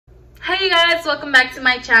Hey guys, welcome back to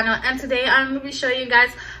my channel, and today I'm going to be showing you guys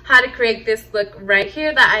how to create this look right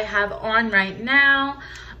here that I have on right now.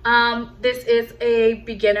 This is a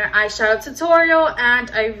beginner eyeshadow tutorial,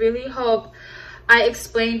 and I really hope I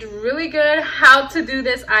explained really good how to do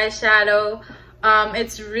this eyeshadow.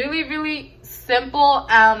 It's really simple,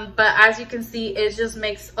 but as you can see, it just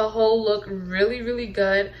makes a whole look really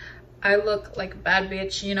good. I look like a bad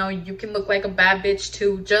bitch. You know, you can look like a bad bitch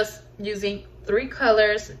too, just using 3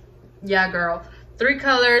 colors. Yeah, girl, 3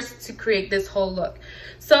 colors to create this whole look.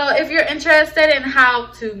 So if you're interested in how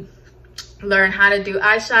to learn how to do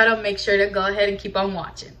eyeshadow, make sure to go ahead and keep on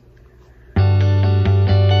watching.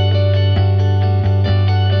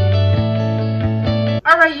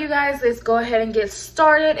 Alright, you guys, let's go ahead and get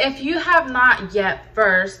started. If you have not yet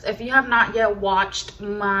watched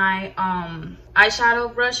my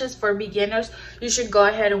eyeshadow brushes for beginners, you should go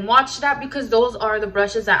ahead and watch that, because those are the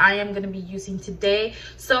brushes that I am going to be using today.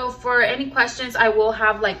 So for any questions, I will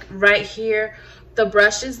have like right here the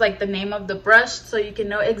brushes, like the name of the brush, so you can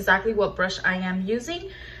know exactly what brush I am using.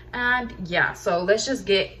 And yeah, so let's just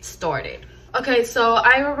get started. Okay, so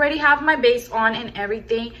I already have my base on and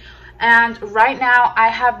everything. And right now I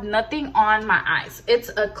have nothing on my eyes. It's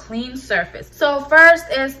a clean surface. So first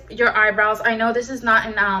is your eyebrows. I know this is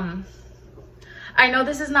not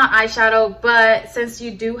eyeshadow, but since you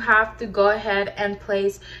do have to go ahead and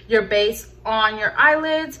place your base on your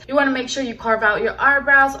eyelids, you want to make sure you carve out your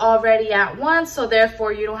eyebrows already at once, so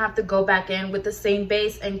therefore you don't have to go back in with the same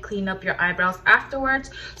base and clean up your eyebrows afterwards.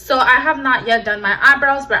 So I have not yet done my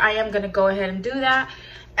eyebrows, but I am going to go ahead and do that.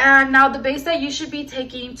 And now the base that you should be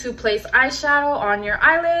taking to place eyeshadow on your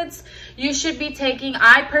eyelids, you should be taking,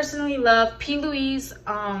 I personally love P. Louise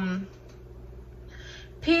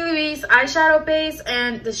eyeshadow base,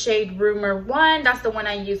 and the shade Rumor 1. That's the one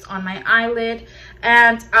I use on my eyelid.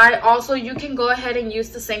 And you can go ahead and use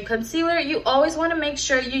the same concealer. You always want to make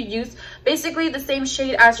sure you use basically the same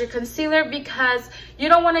shade as your concealer, because you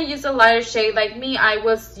don't want to use a lighter shade. Like me, I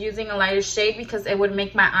was using a lighter shade because it would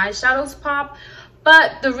make my eyeshadows pop.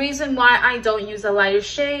 But the reason why I don't use a lighter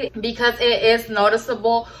shade, because it is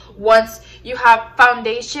noticeable once you have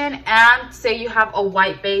foundation and say you have a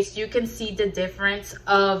white base, you can see the difference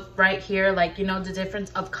of right here, like, you know, the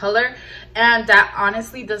difference of color, and that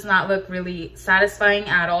honestly does not look really satisfying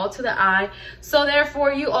at all to the eye. So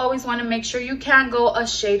therefore you always want to make sure you can go a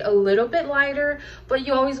shade a little bit lighter, but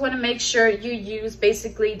you always want to make sure you use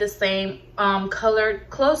basically the same color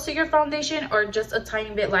close to your foundation, or just a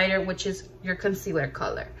tiny bit lighter, which is your concealer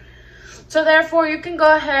color. So therefore you can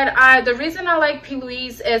go ahead. The reason I like P.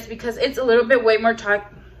 Louise is because it's a little bit way more tackier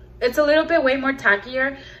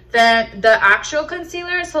than the actual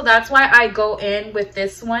concealer, so that's why I go in with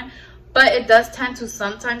this one. But it does tend to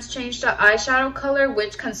sometimes change the eyeshadow color,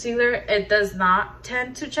 which concealer, it does not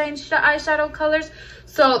tend to change the eyeshadow colors.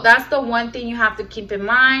 So that's the one thing you have to keep in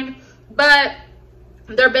mind. But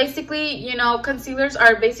they're basically, you know, concealers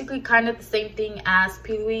are basically kind of the same thing as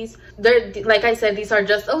P. Louise. They're, like I said, these are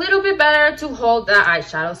just a little bit better to hold the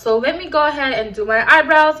eyeshadow. So let me go ahead and do my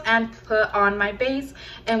eyebrows and put on my base,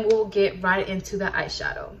 and we'll get right into the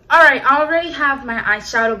eyeshadow. All right, I already have my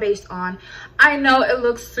eyeshadow base on. I know it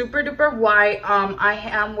looks super duper white. I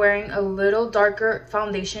am wearing a little darker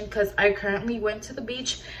foundation because I currently went to the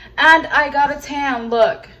beach and I got a tan.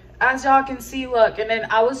 Look, as y'all can see, look. And then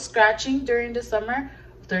I was scratching during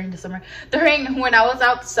when I was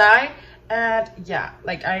outside, and yeah,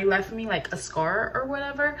 like I left me like a scar or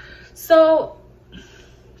whatever. So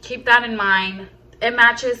keep that in mind. It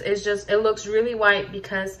matches. It looks really white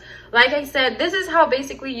because, like I said, this is how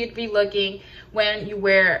basically you'd be looking when you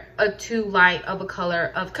wear a too light of a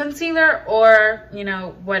color of concealer, or, you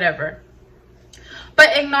know, whatever.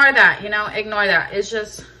 But ignore that, you know, ignore that. It's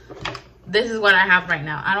just, this is what I have right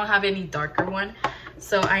now. I don't have any darker one,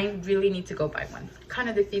 so I really need to go buy one. Kind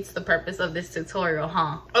of defeats the purpose of this tutorial,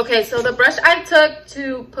 huh? Okay, so the brush I took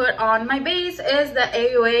to put on my base is the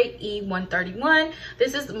AOA E131.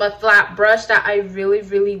 This is a flat brush that I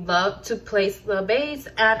really love to place the base,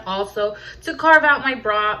 and also to carve out my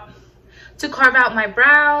brows,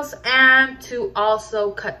 and to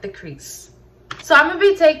also cut the crease. So I'm gonna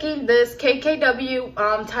be taking this KKW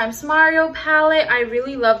times Mario palette. I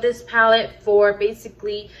really love this palette for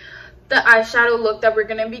basically the eyeshadow look that we're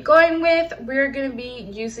gonna be going with. We're gonna be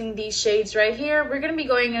using these shades right here. We're gonna be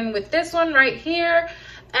going in with this one right here,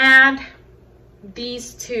 and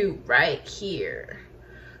these two right here.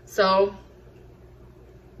 So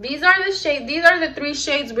these are the 3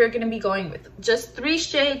 shades we're gonna be going with. Just 3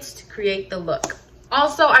 shades to create the look.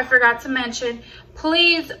 Also, I forgot to mention,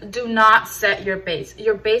 please do not set your base.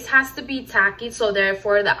 Your base has to be tacky, so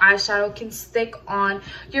therefore the eyeshadow can stick on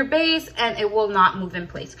your base and it will not move in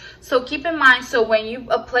place. So keep in mind, so when you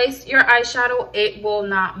place your eyeshadow, it will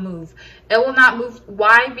not move. It will not move.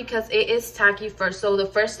 Why? Because it is tacky first. So the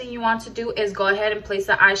first thing you want to do is go ahead and place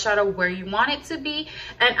the eyeshadow where you want it to be.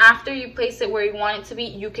 And after you place it where you want it to be,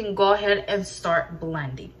 you can go ahead and start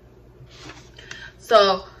blending.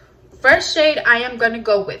 So first shade I am going to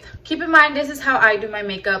go with. Keep in mind, this is how I do my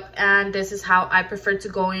makeup and this is how I prefer to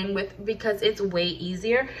go in with because it's way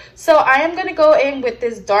easier. So I am going to go in with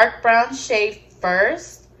this dark brown shade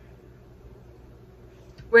first.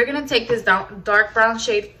 We're going to take this dark brown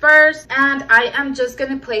shade first and I am just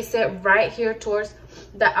going to place it right here towards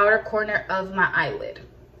the outer corner of my eyelid.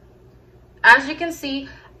 As you can see,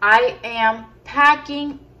 I am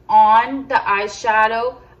packing on the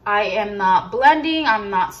eyeshadow. I am not blending, I'm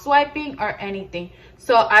not swiping or anything.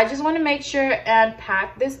 So I just want to make sure and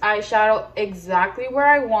pack this eyeshadow exactly where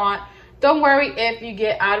I want. Don't worry if you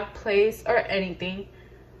get out of place or anything.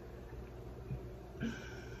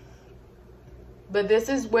 But this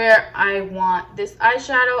is where I want this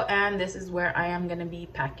eyeshadow and this is where I am going to be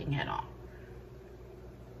packing it on.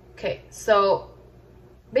 Okay, so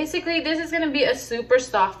basically this is going to be a super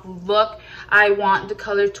soft look. I want the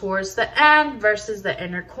color towards the end versus the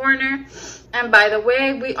inner corner. And by the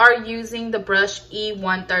way, we are using the brush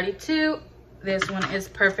E132. This one is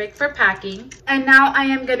perfect for packing. And now I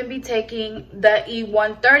am going to be taking the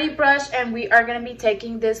E130 brush and we are going to be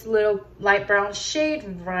taking this little light brown shade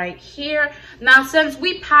right here. Now, since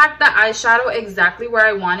we packed the eyeshadow exactly where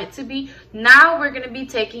I want it to be, now we're going to be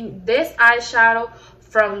taking this eyeshadow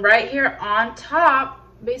from right here on top,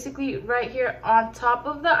 basically right here on top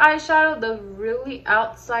of the eyeshadow, the really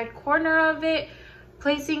outside corner of it,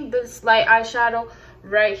 placing this light eyeshadow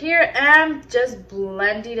right here and just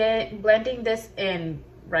blending this in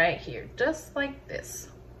right here, just like this,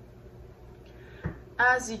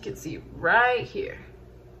 as you can see right here.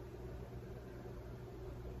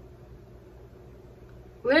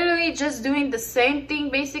 Literally just doing the same thing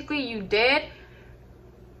basically you did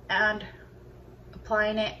and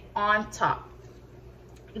applying it on top.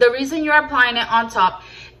 The reason you're applying it on top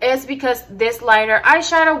is because this lighter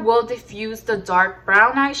eyeshadow will diffuse the dark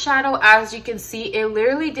brown eyeshadow. As you can see, it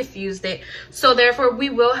literally diffused it. So therefore, we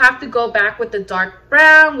will have to go back with the dark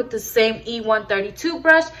brown with the same E132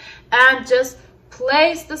 brush and just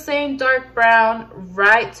place the same dark brown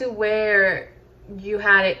right to where you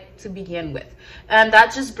had it to begin with. And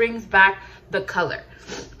that just brings back the color.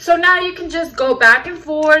 So now you can just go back and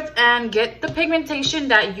forth and get the pigmentation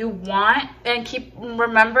that you want, and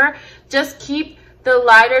remember, just keep the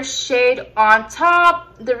lighter shade on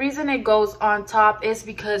top. The reason it goes on top is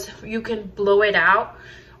because you can blow it out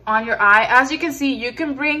on your eye. As you can see, you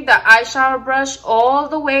can bring the eyeshadow brush all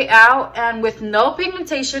the way out, and with no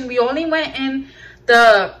pigmentation, we only went in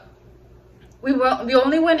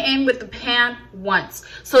with the pan once.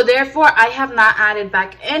 So therefore, I have not added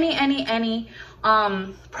back any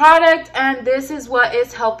product, and this is what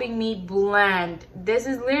is helping me blend. This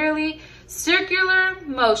is literally circular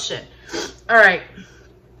motion. All right,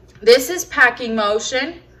 this is packing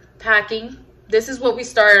motion. This is what we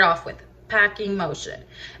started off with, packing motion.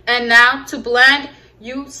 And now to blend,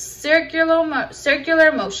 you circular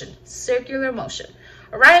motion.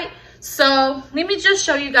 All right, so let me just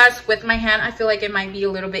show you guys with my hand. I feel like it might be a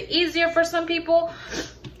little bit easier for some people.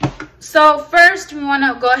 So first, we want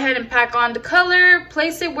to go ahead and pack on the color,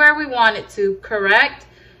 place it where we want it to, correct?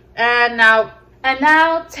 And now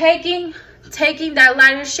taking that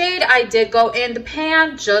lighter shade, I did go in the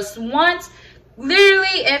pan just once.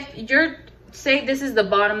 Literally, if you're, say this is the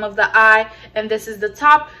bottom of the eye and this is the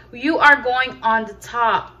top, you are going on the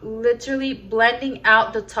top, literally blending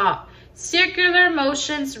out the top. Circular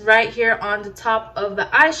motions right here on the top of the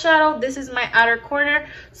eyeshadow. This is my outer corner,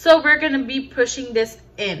 so we're going to be pushing this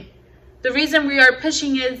in. The reason we are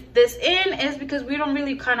pushing this in is because we don't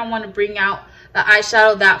really kind of want to bring out the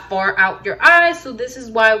eyeshadow that far out your eye. So this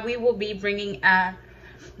is why we will be bringing in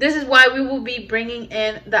the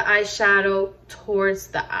eyeshadow towards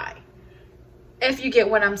the eye. If you get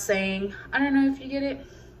what I'm saying. I don't know if you get it.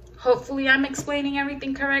 Hopefully I'm explaining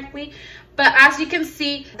everything correctly. But as you can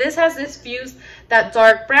see, this has diffused that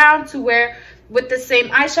dark brown to where with the same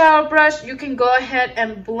eyeshadow brush, you can go ahead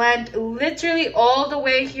and blend literally all the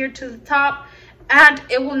way here to the top, and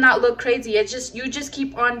it will not look crazy. You just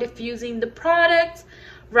keep on diffusing the product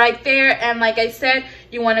right there. And like I said,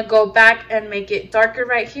 you want to go back and make it darker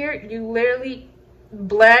right here. You literally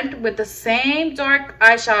blend with the same dark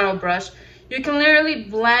eyeshadow brush. You can literally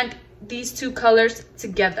blend these two colors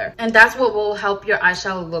together, and that's what will help your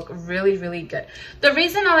eyeshadow look really, really good. The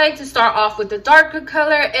reason I like to start off with the darker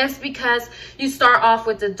color is because you start off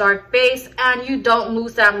with the dark base and you don't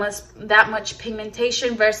lose that much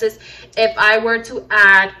pigmentation, versus if I were to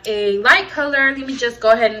add a light color. Let me just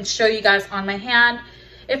go ahead and show you guys on my hand.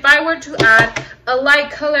 If I were to add a light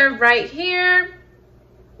color right here,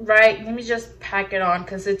 right, let me just pack it on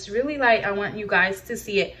because it's really light. I want you guys to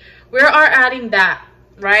see it. We are adding that,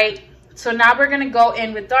 right? So now we're gonna go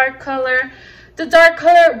in with dark color. The dark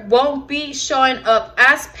color won't be showing up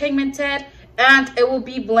as pigmented and it will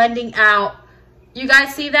be blending out. You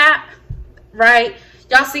guys see that, right?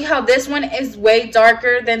 Y'all see how this one is way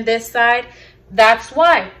darker than this side? That's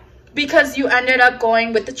why, because you ended up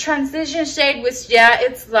going with the transition shade, which, yeah,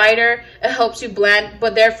 it's lighter, it helps you blend,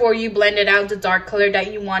 but therefore you blended out the dark color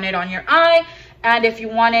that you wanted on your eye. And if you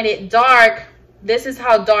wanted it dark, this is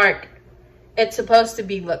how dark it's supposed to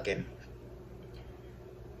be looking.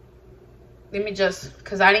 Let me just,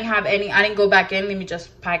 because I didn't go back in, let me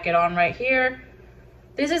just pack it on right here.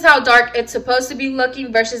 This is how dark it's supposed to be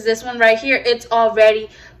looking, versus this one right here, it's already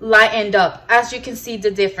lightened up. As you can see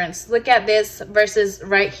the difference. Look at this versus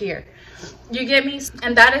right here. You get me?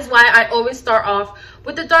 And that is why I always start off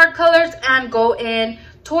with the dark colors and go in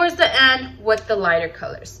towards the end with the lighter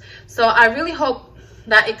colors. So I really hope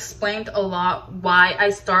that explained a lot why I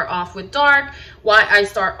start off with dark, why I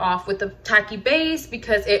start off with the tacky base,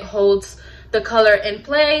 because it holds the color in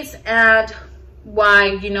place, and why,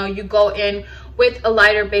 you know, you go in with a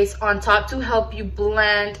lighter base on top to help you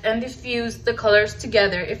blend and diffuse the colors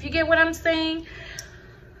together. If you get what I'm saying,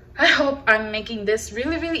 I hope I'm making this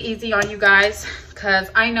really, really easy on you guys, because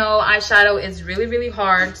I know eyeshadow is really, really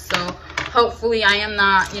hard. So hopefully I am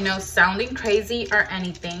not, you know, sounding crazy or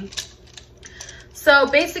anything. So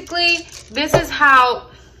basically, this is how,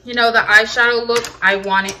 you know, the eyeshadow look I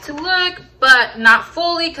want it to look, but not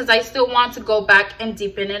fully, because I still want to go back and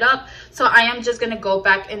deepen it up. So I am just going to go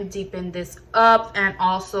back and deepen this up, and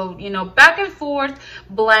also, you know, back and forth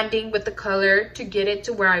blending with the color to get it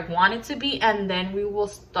to where I want it to be, and then we will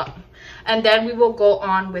stop. And then we will go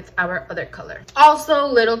on with our other color. Also,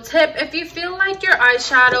 little tip, if you feel like your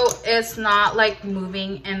eyeshadow is not like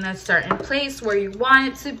moving in a certain place where you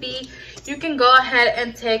want it to be, you can go ahead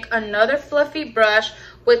and take another fluffy brush,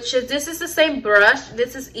 which is, this is the same brush.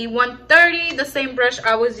 This is E130, the same brush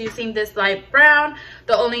I was using, this light brown.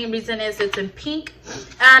 The only reason is it's in pink.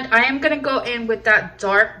 And I am going to go in with that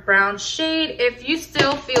dark brown shade. If you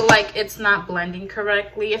still feel like it's not blending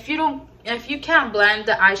correctly, if you can't blend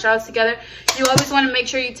the eyeshadows together, you always want to make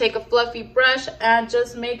sure you take a fluffy brush and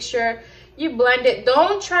just make sure you blend it.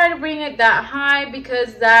 Don't try to bring it that high,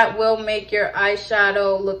 because that will make your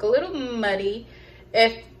eyeshadow look a little muddy,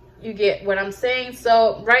 if you get what I'm saying.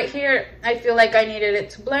 So right here, I feel like I needed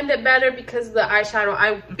it to blend it better, because this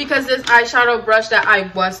eyeshadow brush that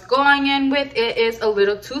I was going in with, it is a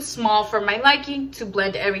little too small for my liking to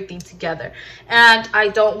blend everything together. And I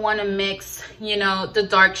don't want to mix, you know, the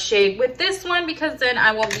dark shade with this one, because then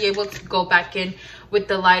I won't be able to go back in with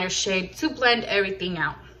the lighter shade to blend everything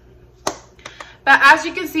out. But as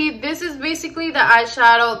you can see, this is basically the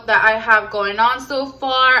eyeshadow that I have going on so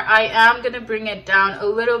far. I am going to bring it down a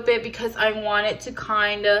little bit, because I want it to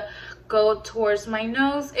kind of go towards my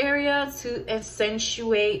nose area to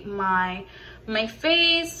accentuate my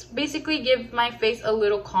face. Basically give my face a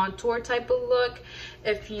little contour type of look,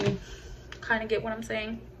 if you kind of get what I'm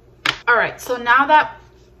saying. Alright, so now that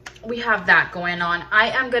we have that going on, I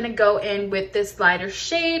am going to go in with this lighter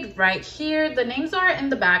shade right here. The names are in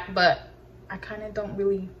the back, but I kind of don't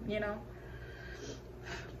really, you know.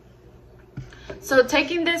 So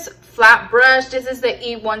taking this flat brush, this is the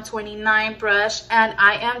E129 brush, and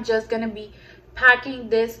I am just going to be packing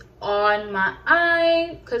this on my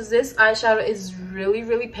eye, because this eyeshadow is really,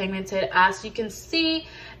 really pigmented, as you can see.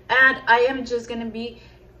 And I am just going to be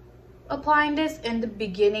applying this in the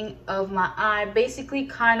beginning of my eye, basically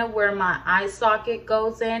kind of where my eye socket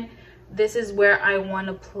goes in. This is where I want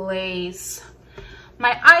to place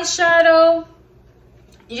my eyeshadow.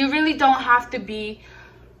 You really don't have to be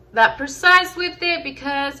that precise with it,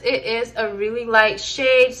 because it is a really light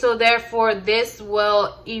shade, so therefore this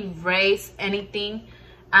will erase anything,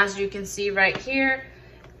 as you can see right here,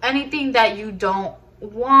 anything that you don't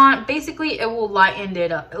want. Basically it will lighten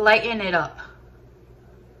it up.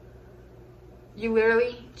 You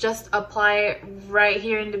literally just apply it right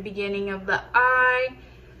here in the beginning of the eye,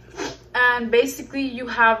 and basically you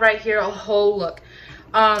have right here a whole look.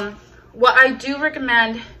 What I do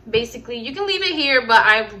recommend, basically, you can leave it here, but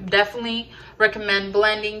I definitely recommend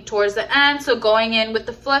blending towards the end. So going in with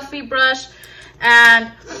the fluffy brush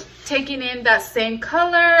and taking in that same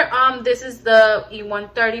color. This is the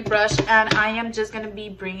E130 brush, and I am just going to be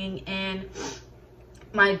bringing in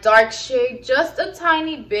my dark shade just a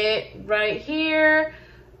tiny bit right here,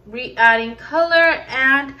 re-adding color.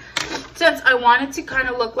 And since I wanted to kind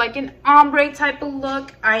of look like an ombre type of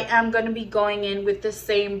look, I am going to be going in with the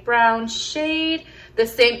same brown shade, the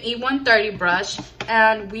same E130 brush,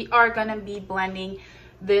 and we are going to be blending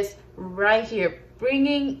this right here,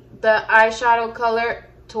 bringing the eyeshadow color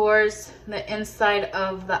towards the inside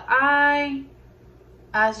of the eye.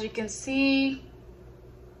 As you can see,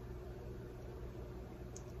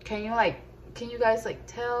 can you guys like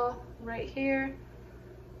tell right here?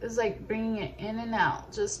 It's like bringing it in and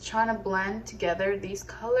out, just trying to blend together these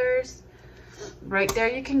colors. Right there,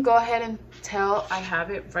 you can go ahead and tell I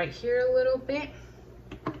have it right here a little bit,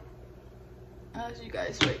 as you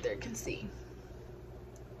guys right there can see.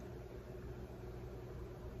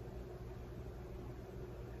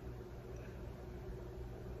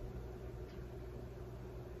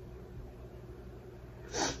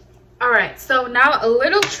 Alright, so now a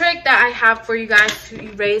little trick that I have for you guys to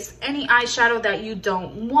erase any eyeshadow that you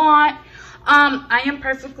don't want. I am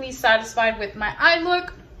perfectly satisfied with my eye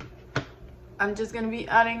look. I'm just going to be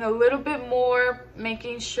adding a little bit more,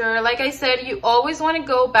 making sure, like I said, you always want to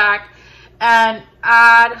go back and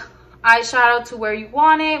add eyeshadow to where you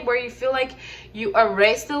want it, where you feel like you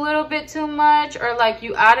erased a little bit too much, or like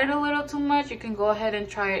you added a little too much. You can go ahead and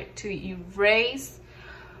try to erase.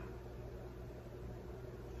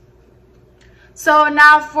 So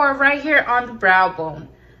now for right here on the brow bone,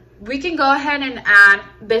 we can go ahead and add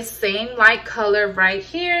this same light color right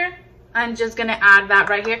here. I'm just gonna add that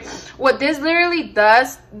right here. What this literally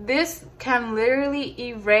does, this can literally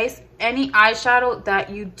erase any eyeshadow that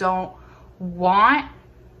you don't want.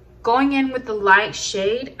 Going in with the light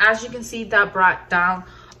shade, as you can see, that brought down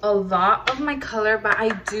a lot of my color, but I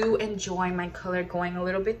do enjoy my color going a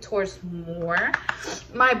little bit towards more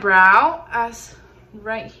my brow, as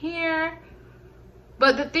right here.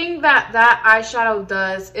 But the thing that that eyeshadow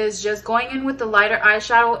does is just going in with the lighter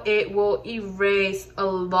eyeshadow, it will erase a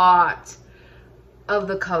lot of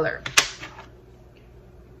the color.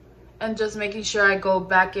 And just making sure I go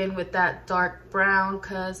back in with that dark brown,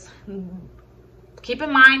 because keep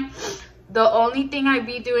in mind, the only thing I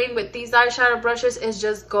be doing with these eyeshadow brushes is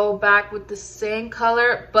just go back with the same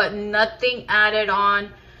color, but nothing added on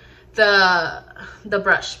the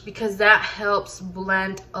brush, because that helps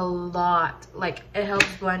blend a lot. Like, it helps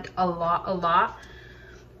blend a lot,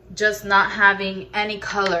 just not having any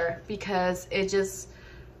color, because it just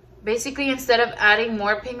basically, instead of adding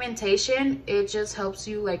more pigmentation, it just helps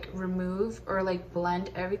you like remove or like blend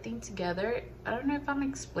everything together. I don't know if I'm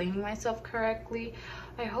explaining myself correctly.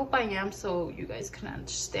 I hope I am, so you guys can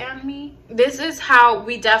understand me. This is how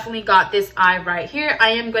we definitely got this eye right here. I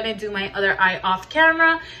am going to do my other eye off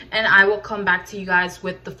camera, and I will come back to you guys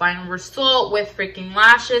with the final result with freaking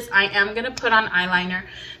lashes. I am going to put on eyeliner.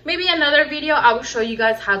 Maybe another video I will show you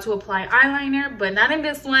guys how to apply eyeliner, but not in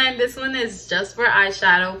this one. This one is just for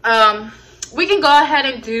eyeshadow. We can go ahead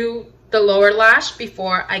and do the lower lash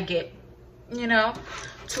before I get, you know,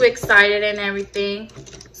 too excited and everything.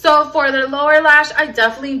 So for the lower lash, I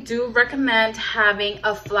definitely do recommend having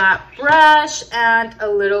a flat brush and a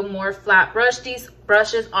little more flat brush. These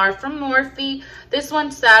brushes are from Morphe. This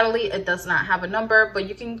one, sadly, it does not have a number, but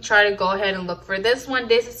you can try to go ahead and look for this one.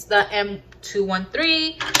 This is the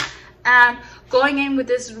M213. And going in with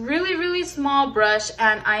this really small brush,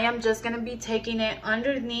 and I am just going to be taking it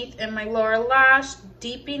underneath in my lower lash,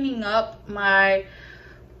 deepening up my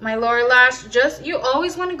lower lash. Just, you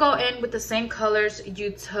always want to go in with the same colors you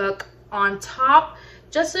took on top,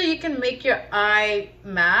 just so you can make your eye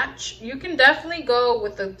match. You can definitely go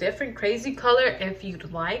with a different crazy color if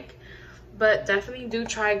you'd like, but definitely do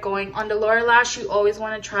try going on the lower lash. You always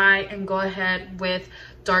want to try and go ahead with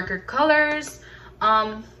darker colors.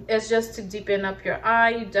 It's just to deepen up your eye.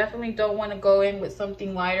 You definitely don't want to go in with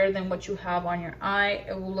something lighter than what you have on your eye.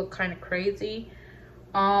 It will look kind of crazy.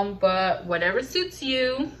 But whatever suits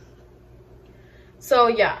you. So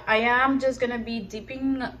yeah, I am just gonna be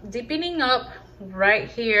deepening up right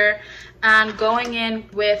here and going in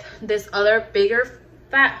with this other bigger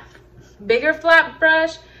flat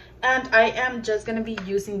brush, and I am just gonna be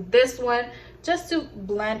using this one just to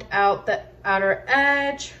blend out the outer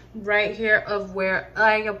edge right here of where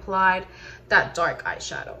I applied that dark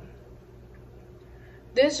eyeshadow.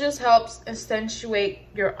 This just helps accentuate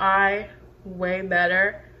your eye way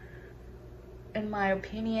better, in my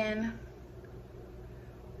opinion.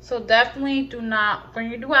 So definitely do not, when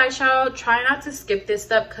you do eyeshadow, try not to skip this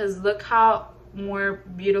step, because look how more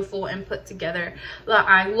beautiful and put together the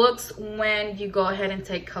eye looks when you go ahead and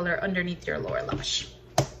take color underneath your lower lash.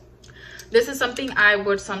 This is something I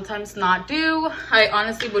would sometimes not do. I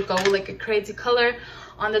honestly would go like a crazy color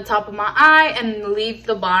on the top of my eye and leave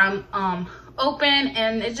the bottom open,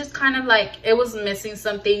 and it just kind of like it was missing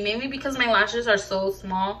something, maybe because my lashes are so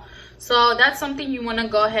small. So that's something you want to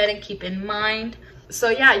go ahead and keep in mind. So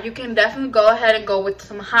yeah, you can definitely go ahead and go with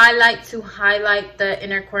some highlight to highlight the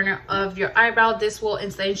inner corner of your eyebrow. This will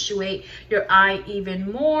accentuate your eye even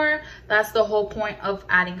more. That's the whole point of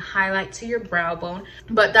adding highlight to your brow bone.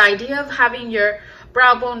 But the idea of having your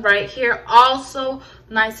brow bone right here also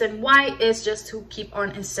nice and white is just to keep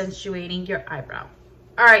on accentuating your eyebrow.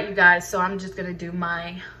 All right, you guys, so I'm just gonna do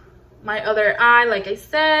my other eye like I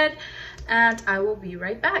said, and I will be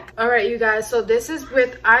right back. All right, you guys, so this is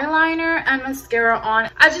with eyeliner and mascara on.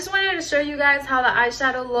 I just wanted to show you guys how the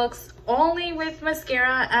eyeshadow looks only with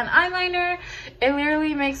mascara and eyeliner. It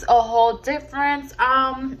literally makes a whole difference.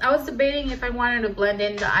 I was debating if I wanted to blend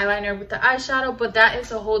in the eyeliner with the eyeshadow, but that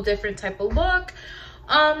is a whole different type of look.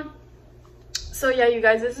 So yeah, you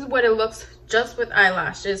guys, this is what it looks just with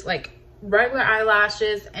eyelashes, like regular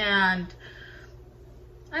eyelashes and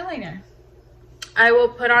eyeliner. I will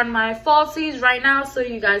put on my falsies right now so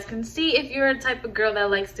you guys can see. If you're a type of girl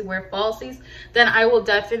that likes to wear falsies, then I will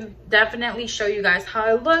definitely show you guys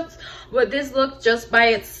how it looks. But this look just by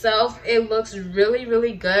itself, it looks really,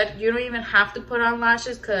 really good. You don't even have to put on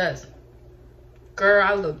lashes because, girl,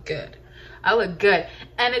 I look good. I look good.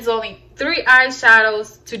 And it's only 3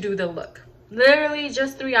 eyeshadows to do the look. Literally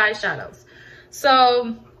just 3 eyeshadows.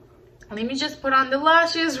 So let me just put on the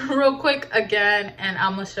lashes real quick again, and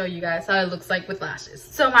I'm gonna show you guys how it looks like with lashes.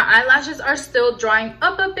 So my eyelashes are still drying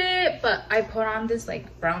up a bit, but I put on this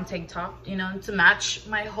like brown tank top, you know, to match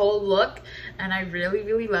my whole look, and I really,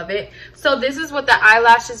 really love it. So this is what the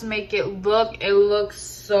eyelashes make it look. It looks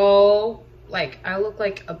so like I look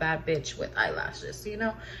like a bad bitch with eyelashes, you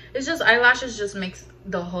know. It's just eyelashes just makes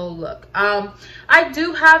the whole look. I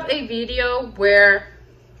do have a video where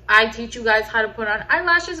I teach you guys how to put on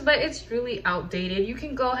eyelashes, but it's really outdated. You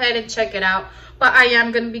can go ahead and check it out, but I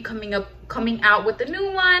am going to be coming out with a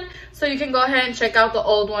new one, so you can go ahead and check out the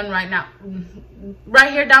old one right now,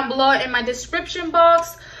 right here down below in my description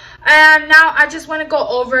box. And now I just want to go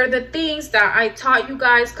over the things that I taught you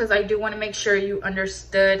guys, because I do want to make sure you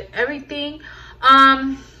understood everything.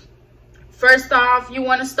 First off, you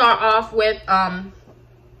want to start off with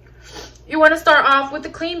a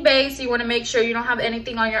clean base. You want to make sure you don't have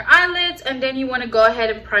anything on your eyelids, and then you want to go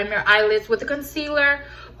ahead and prime your eyelids with a concealer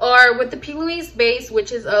or with the P. Louise base,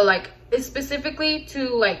 which is it's specifically to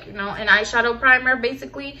like, you know, an eyeshadow primer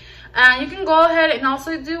basically. You can go ahead and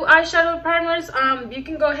also do eyeshadow primers. You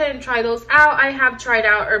can go ahead and try those out. I have tried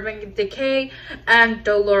out Urban Decay and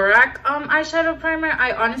the Lorac eyeshadow primer.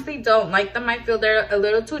 I honestly don't like them. I feel they're a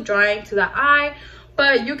little too drying to the eye.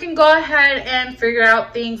 But you can go ahead and figure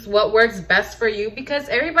out what works best for you, because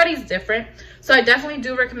everybody's different. So I definitely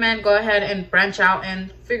do recommend go ahead and branch out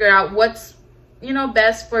and figure out what's, you know,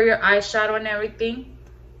 best for your eyeshadow and everything.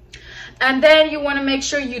 And then you want to make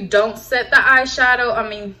sure you don't set the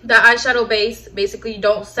eyeshadow base. Basically, you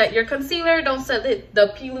don't set your concealer, don't set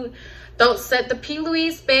the P.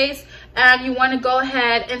 Louise base, and you want to go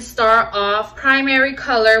ahead and start off primary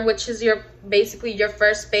color, which is basically your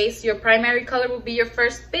first base. Your primary color will be your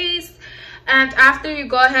first base, and after you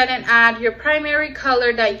go ahead and add your primary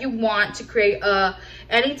color that you want to create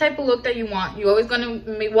any type of look that you want, you always want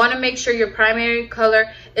to make sure your primary color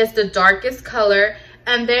is the darkest color.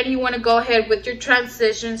 And then you want to go ahead with your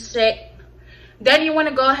transition shade.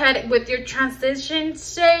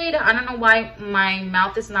 I don't know why my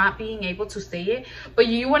mouth is not being able to say it, but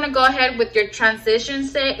you want to go ahead with your transition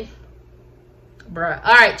shade. Bruh.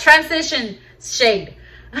 All right, transition shade.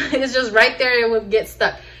 It's just right there. It will get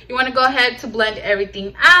stuck. You want to go ahead to blend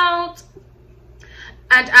everything out.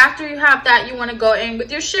 And after you have that, you want to go in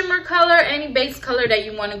with your shimmer color, any base color that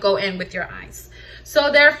you want to go in with your eyes. So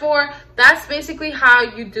therefore, that's basically how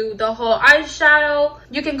you do the whole eyeshadow.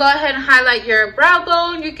 You can go ahead and highlight your brow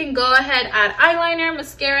bone. You can go ahead, add eyeliner,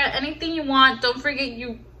 mascara, anything you want. Don't forget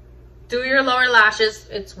you do your lower lashes.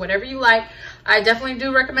 It's whatever you like. I definitely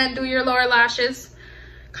do recommend do your lower lashes.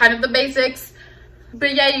 Kind of the basics.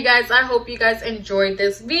 But yeah, you guys, I hope you guys enjoyed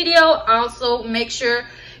this video. Also, make sure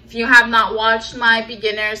if you have not watched my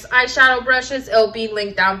beginners eyeshadow brushes, it'll be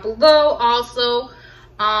linked down below. Also,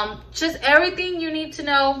 just everything you need to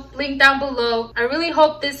know, link down below. I really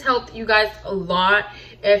hope this helped you guys a lot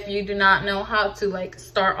if you do not know how to like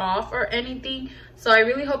start off or anything. So I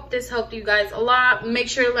really hope this helped you guys a lot. Make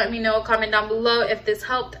sure to let me know, comment down below if this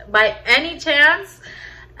helped by any chance.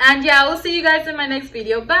 And yeah, I will see you guys in my next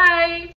video. Bye.